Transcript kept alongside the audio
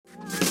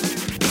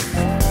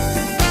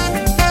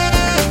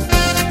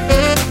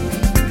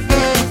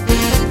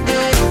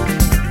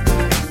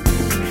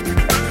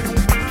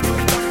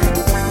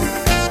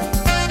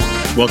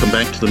Welcome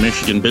back to the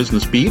Michigan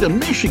Business Beat, a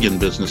Michigan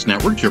Business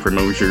Network. Jeffrey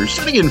Mosier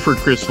sitting in for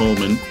Chris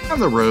Holman on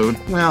the road.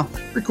 Well,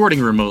 recording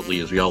remotely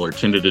as we all are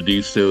tended to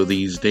do so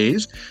these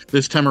days.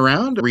 This time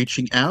around,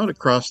 reaching out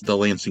across the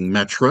Lansing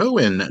Metro,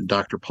 and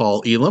Dr.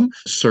 Paul Elam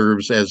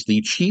serves as the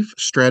Chief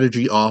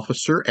Strategy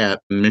Officer at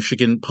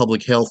Michigan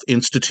Public Health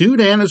Institute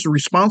and is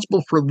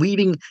responsible for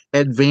leading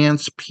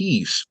Advance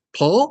Peace.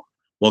 Paul,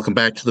 welcome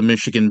back to the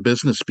Michigan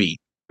Business Beat.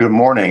 Good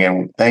morning,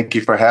 and thank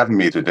you for having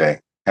me today.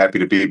 Happy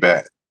to be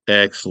back.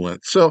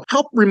 Excellent. So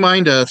help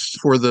remind us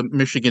for the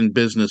Michigan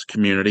business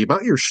community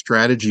about your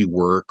strategy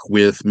work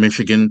with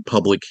Michigan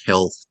Public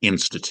Health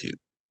Institute.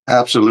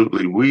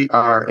 Absolutely. We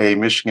are a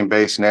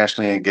Michigan-based,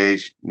 nationally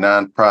engaged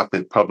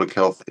nonprofit public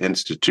health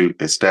institute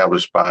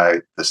established by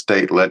the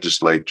state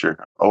legislature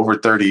over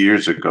 30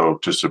 years ago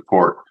to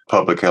support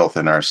public health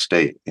in our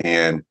state.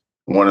 And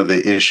one of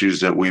the issues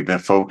that we've been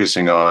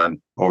focusing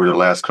on over the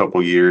last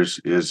couple of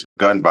years is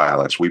gun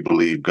violence. We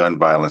believe gun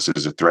violence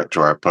is a threat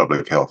to our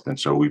public health. And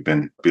so we've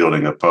been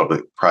building a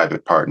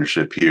public-private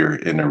partnership here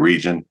in the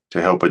region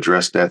to help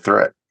address that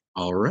threat.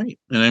 All right.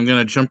 And I'm going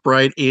to jump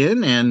right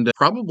in and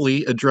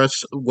probably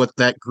address what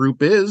that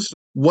group is.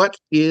 What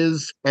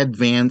is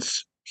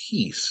Advance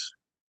Peace?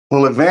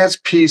 Well, Advance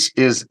Peace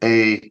is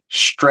a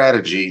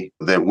strategy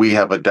that we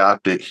have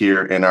adopted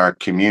here in our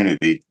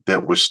community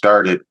that was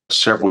started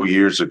several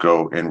years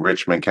ago in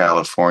Richmond,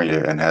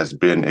 California, and has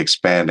been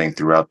expanding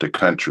throughout the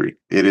country.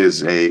 It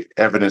is an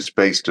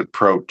evidence-based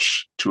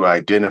approach to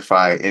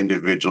identify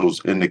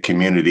individuals in the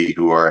community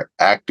who are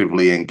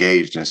actively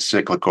engaged in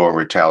cyclical and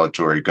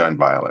retaliatory gun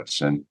violence.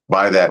 And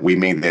by that, we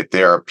mean that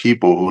there are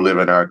people who live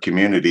in our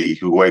community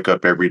who wake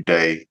up every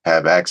day,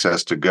 have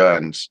access to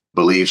guns,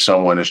 believe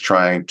someone is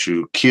trying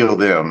to kill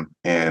them,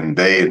 and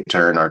they in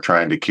turn are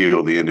trying to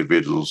kill the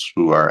individuals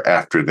who are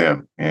after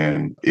them.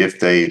 And if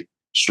they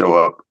show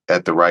up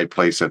at the right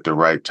place at the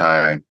right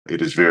time,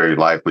 it is very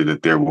likely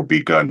that there will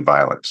be gun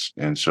violence.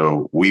 And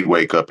so we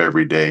wake up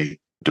every day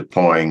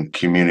deploying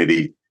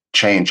community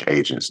change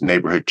agents,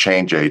 neighborhood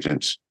change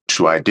agents,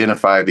 to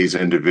identify these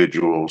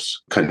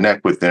individuals,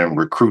 connect with them,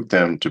 recruit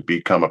them to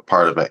become a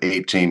part of an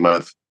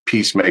 18-month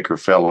Peacemaker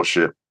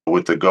Fellowship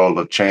with the goal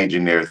of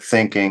changing their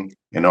thinking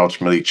and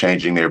ultimately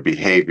changing their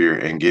behavior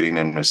and getting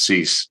them to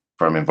cease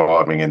from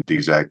involving in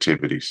these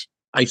activities.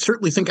 I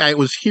certainly think I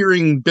was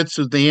hearing bits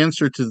of the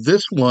answer to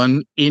this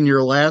one in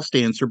your last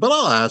answer, but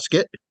I'll ask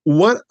it.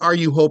 What are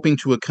you hoping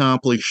to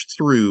accomplish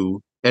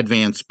through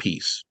Advance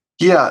Peace?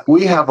 Yeah,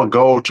 we have a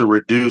goal to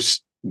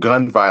reduce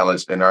gun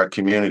violence in our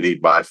community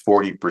by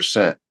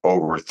 40%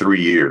 over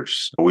 3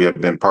 years. We have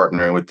been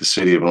partnering with the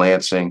city of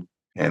Lansing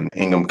and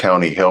Ingham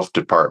County Health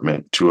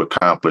Department to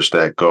accomplish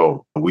that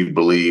goal. We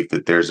believe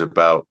that there's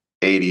about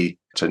 80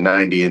 to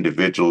 90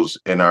 individuals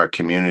in our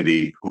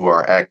community who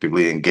are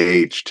actively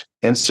engaged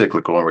in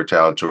cyclical and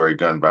retaliatory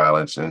gun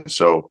violence. And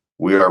so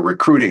we are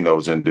recruiting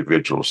those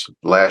individuals.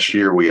 Last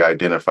year, we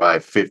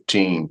identified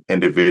 15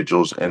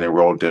 individuals and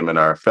enrolled them in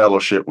our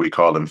fellowship. We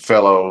call them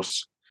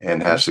fellows,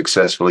 and have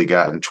successfully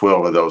gotten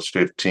 12 of those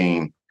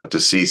 15 to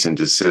cease and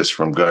desist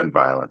from gun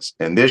violence.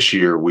 And this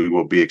year, we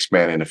will be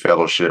expanding the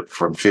fellowship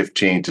from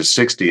 15 to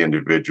 60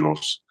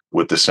 individuals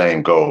with the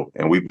same goal.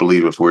 And we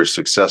believe if we're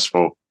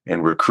successful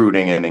in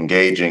recruiting and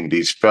engaging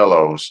these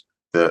fellows,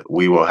 that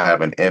we will have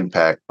an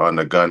impact on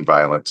the gun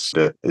violence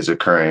that is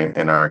occurring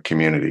in our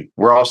community.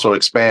 We're also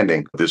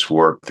expanding this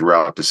work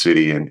throughout the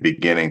city and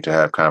beginning to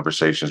have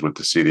conversations with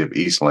the city of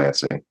East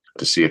Lansing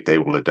to see if they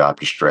will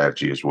adopt a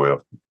strategy as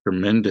well.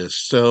 Tremendous.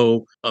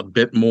 So a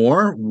bit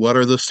more, what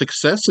are the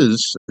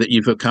successes that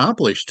you've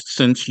accomplished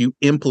since you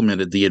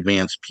implemented the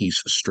Advance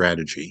Peace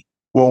strategy?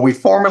 Well, we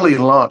formally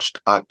launched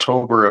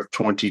October of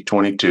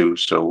 2022,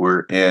 so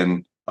we're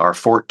in our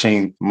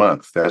 14th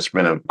month. That's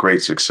been a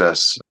great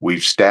success.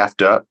 We've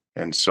staffed up,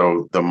 and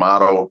so the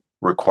model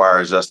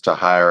requires us to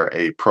hire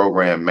a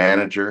program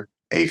manager,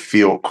 a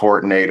field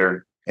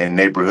coordinator, and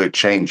neighborhood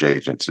change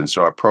agents. And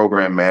so our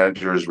program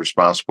manager is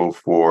responsible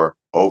for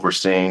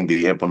overseeing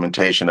the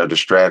implementation of the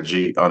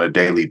strategy on a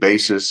daily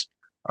basis.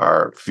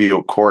 Our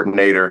field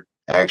coordinator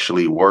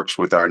actually works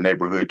with our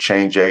neighborhood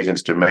change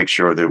agents to make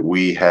sure that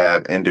we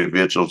have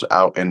individuals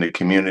out in the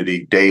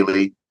community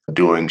daily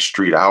doing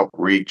street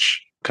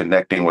outreach,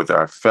 connecting with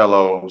our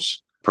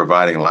fellows,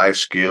 providing life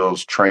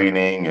skills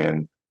training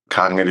and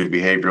cognitive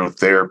behavioral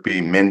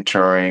therapy,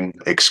 mentoring,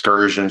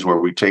 excursions where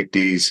we take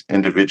these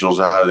individuals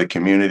out of the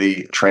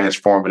community,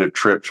 transformative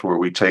trips where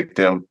we take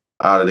them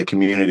out of the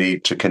community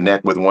to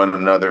connect with one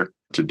another,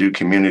 to do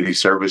community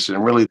service,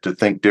 and really to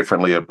think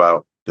differently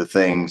about the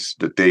things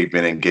that they've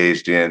been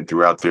engaged in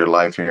throughout their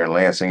life here in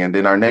Lansing. And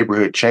then our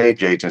neighborhood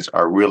change agents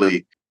are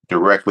really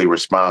directly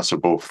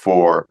responsible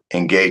for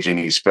engaging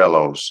these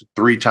fellows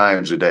 3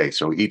 times a day.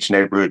 So each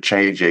neighborhood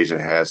change agent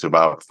has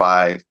about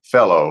 5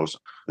 fellows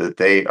that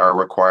they are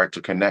required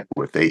to connect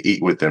with. They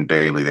eat with them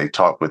daily. They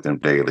talk with them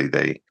daily.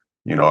 They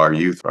Our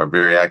youth are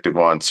very active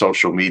on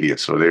social media.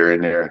 So they're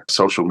in their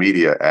social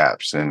media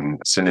apps and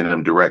sending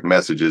them direct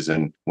messages.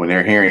 And when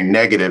they're hearing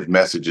negative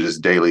messages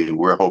daily,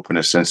 we're hoping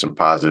to send some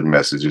positive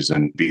messages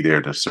and be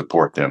there to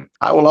support them.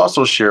 I will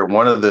also share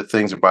one of the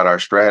things about our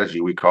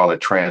strategy. We call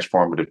it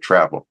transformative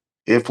travel.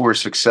 If we're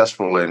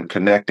successful in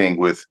connecting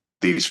with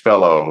these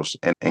fellows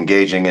and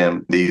engaging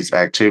in these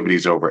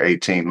activities over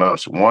 18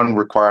 months, one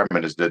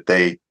requirement is that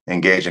they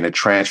engage in a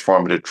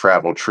transformative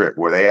travel trip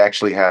where they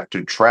actually have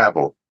to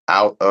travel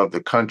out of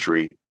the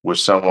country with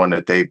someone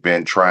that they've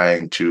been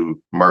trying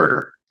to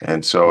murder.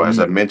 And so, as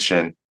I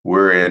mentioned,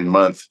 we're in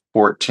month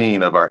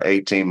 14 of our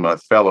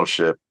 18-month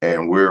fellowship,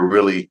 and we're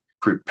really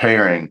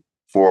preparing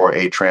for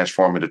a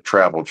transformative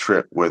travel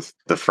trip with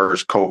the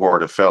first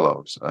cohort of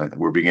fellows.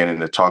 We're beginning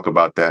to talk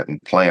about that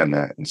and plan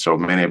that. And so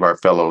many of our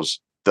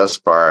fellows thus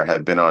far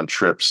have been on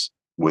trips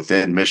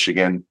within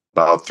Michigan,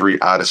 about 3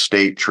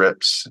 out-of-state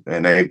trips,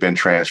 and they've been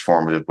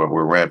transformative, but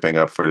we're ramping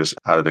up for this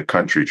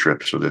out-of-the-country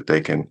trip so that they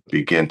can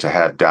begin to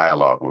have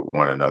dialogue with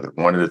one another.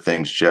 One of the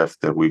things, Jeff,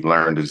 that we've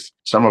learned is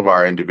some of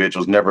our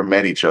individuals never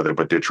met each other,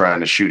 but they're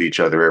trying to shoot each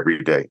other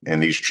every day.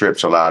 And these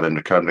trips allow them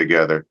to come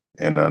together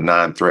in a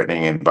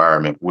non-threatening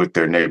environment with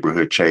their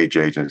neighborhood change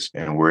agents,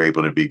 and we're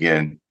able to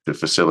begin to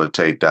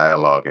facilitate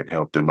dialogue and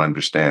help them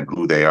understand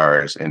who they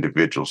are as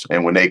individuals.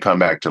 And when they come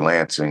back to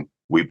Lansing,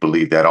 we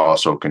believe that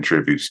also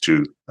contributes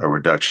to a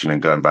reduction in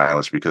gun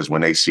violence, because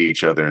when they see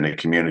each other in the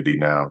community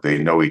now, they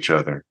know each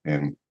other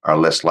and are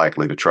less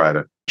likely to try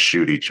to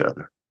shoot each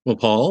other. Well,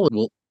 Paul,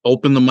 we'll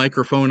open the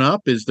microphone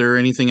up. Is there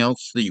anything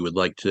else that you would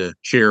like to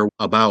share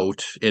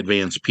about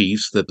Advanced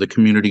Peace that the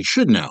community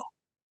should know?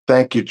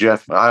 Thank you,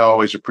 Jeff. I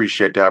always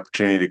appreciate the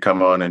opportunity to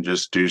come on and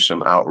just do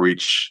some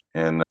outreach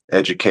and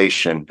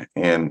education.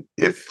 And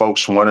if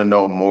folks want to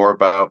know more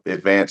about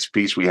Advanced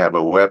Peace, we have a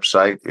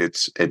website.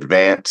 It's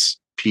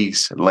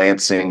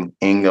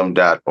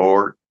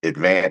advancepeacelansinghingham.org,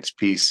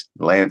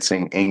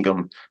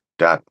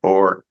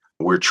 advancepeacelansinghingham.org.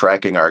 We're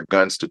tracking our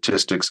gun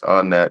statistics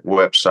on that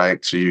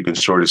website so you can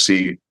sort of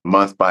see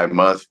month by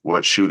month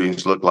what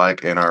shootings look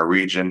like in our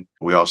region.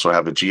 We also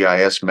have a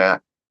GIS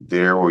map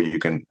there where you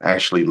can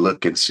actually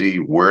look and see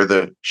where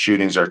the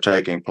shootings are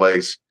taking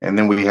place. And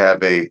then we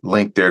have a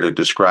link there that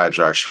describes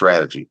our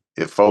strategy.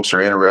 If folks are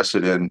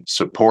interested in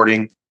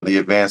supporting the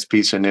Advanced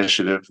Peace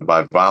Initiative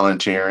by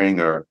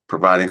volunteering or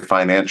providing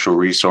financial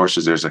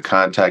resources, there's a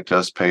contact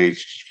us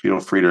page.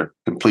 Feel free to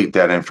complete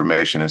that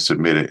information and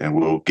submit it, and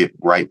we'll get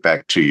right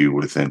back to you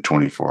within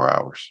 24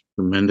 hours.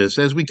 Tremendous.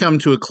 As we come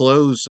to a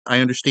close, I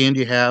understand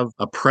you have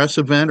a press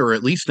event, or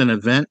at least an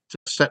event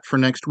set for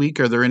next week.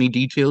 Are there any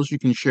details you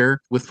can share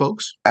with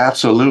folks?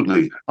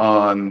 Absolutely.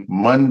 On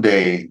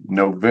Monday,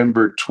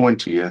 November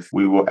 20th,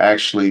 we will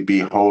actually be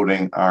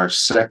holding our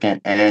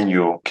second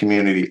annual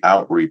community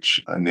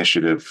outreach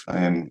initiative.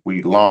 And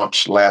we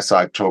launched last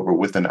October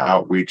with an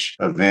outreach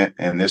event,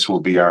 and this will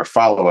be our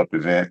follow-up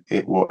event.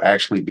 It will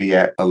actually be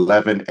at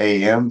 11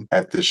 a.m.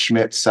 at the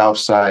Schmidt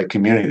Southside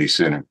Community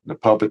Center. The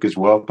public is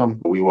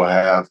welcome. We will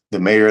have the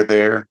mayor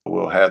there.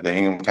 We'll have the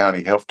Ingham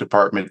County Health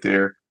Department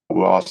there.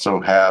 We'll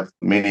also have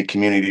many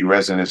community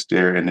residents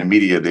there and the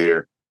media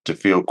there to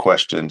field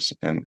questions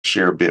and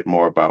share a bit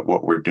more about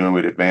what we're doing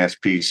with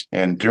Advanced Peace.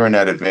 And during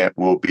that event,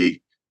 we'll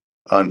be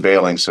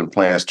unveiling some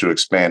plans to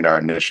expand our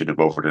initiative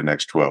over the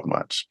next 12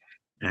 months.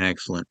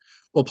 Excellent.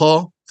 Well,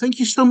 Paul, thank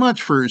you so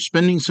much for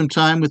spending some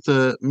time with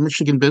the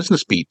Michigan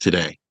Business Beat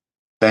today.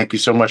 Thank you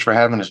so much for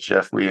having us,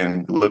 Jeffrey,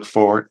 and look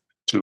forward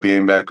to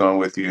being back on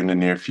with you in the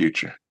near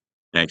future.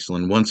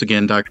 Excellent. Once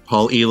again, Dr.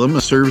 Paul Elam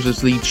serves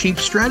as the Chief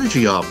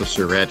Strategy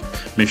Officer at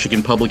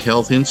Michigan Public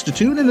Health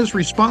Institute and is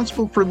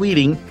responsible for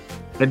leading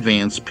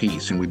Advanced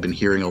Peace. And we've been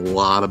hearing a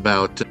lot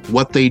about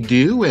what they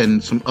do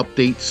and some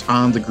updates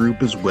on the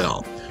group as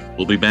well.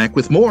 We'll be back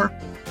with more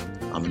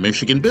on the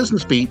Michigan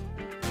Business Beat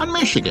on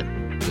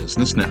Michigan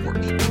Business Network.